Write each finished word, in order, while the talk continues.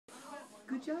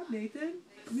Good job, Nathan.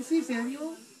 Let me see,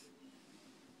 Samuel.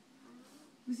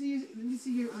 Let me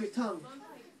see your tongue.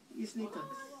 Your snake tongue.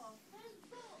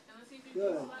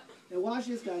 Good. Now watch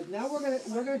this, guys. Now we're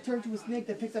gonna turn to a snake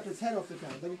that picks up its head off the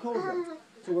ground, like a cobra.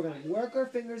 So we're gonna work our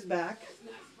fingers back.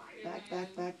 Back.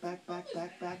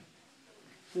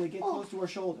 So they get close to our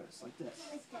shoulders, like this.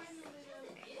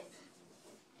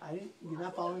 You're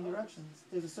not following directions.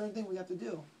 There's a certain thing we have to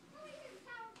do.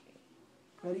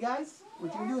 Ready, guys?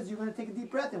 What you're gonna do is you're gonna take a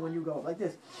deep breath in when you go, like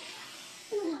this.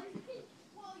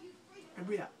 And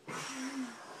breathe out.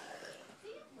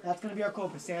 That's gonna be our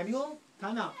cobra. Samuel,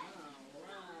 time out.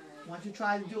 I want you to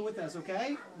try to do it with us,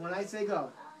 okay? When I say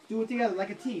go, do it together like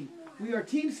a team. We are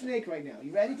Team Snake right now.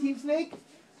 You ready, Team Snake?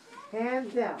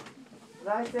 Hands down.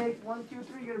 When I say 1, 2,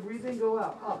 3, you're gonna breathe in, go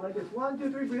out. Up like this. 1,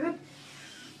 2, 3, breathe in.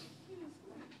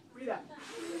 Breathe out.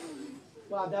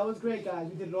 Wow, that was great, guys.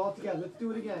 We did it all together. Let's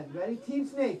do it again. Ready? Team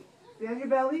Snake. Stay on your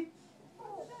belly.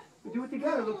 We do it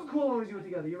together. It looks cool when we do it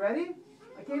together. You ready?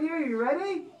 I can't hear you. You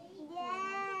ready?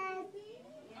 Yes.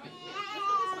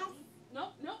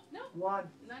 Nope. 1,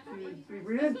 2, 3,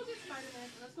 breathe in. Let's go get Spider-Man.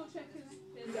 Let's go check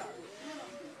his yard.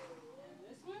 And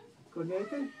this one? Go,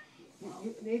 Nathan.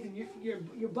 Nathan,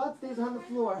 your butt stays on the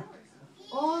floor.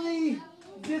 Only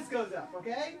this goes up,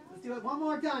 okay? Let's do it one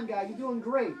more time, guys. You're doing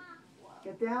great.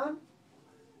 Get down.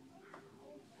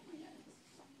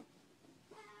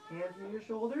 Hands near your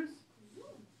shoulders.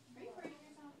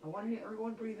 I want to hear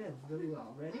everyone breathe in really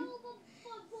well. Ready?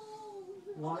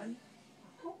 1.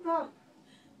 Hold up.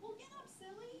 Well, get up,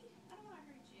 silly. I don't want to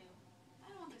hurt you. I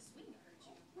don't want this swing to hurt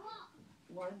you.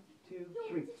 1, 2,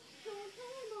 3.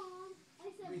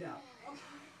 Breathe out.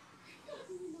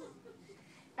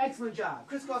 Excellent job.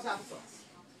 Crisscross applesauce.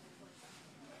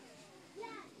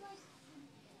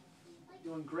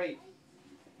 Doing great.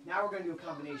 Now we're going to do a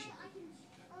combination.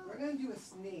 We're going to do a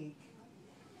snake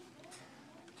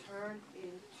turn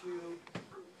into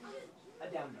a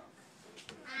down dog.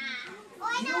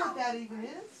 You know what that even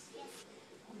is?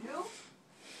 You do?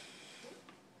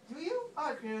 Do you? All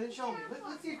right, Karina, then show me.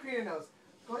 Let's see if Karina knows.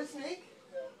 Go to snake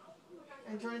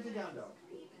and turn into down dog.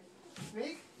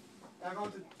 Snake. Now go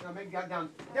to make down dog.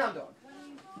 Almost.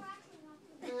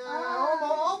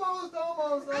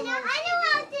 I know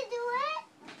how to do it.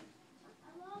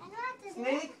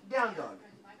 Snake, down dog.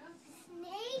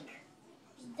 Snake,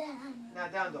 down. Now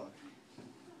down dog.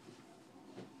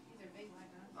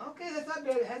 Okay, that's not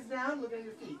bad. Heads down, look at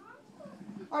your feet.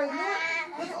 Alright, you know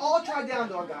what? Let's all try down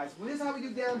dog, guys. Well, this is how we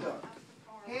do down dog.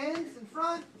 Hands in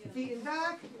front, feet in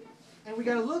back, and we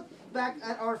gotta look back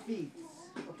at our feet.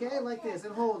 Okay, like this,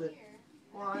 and hold it.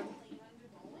 1,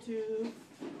 2,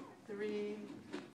 3,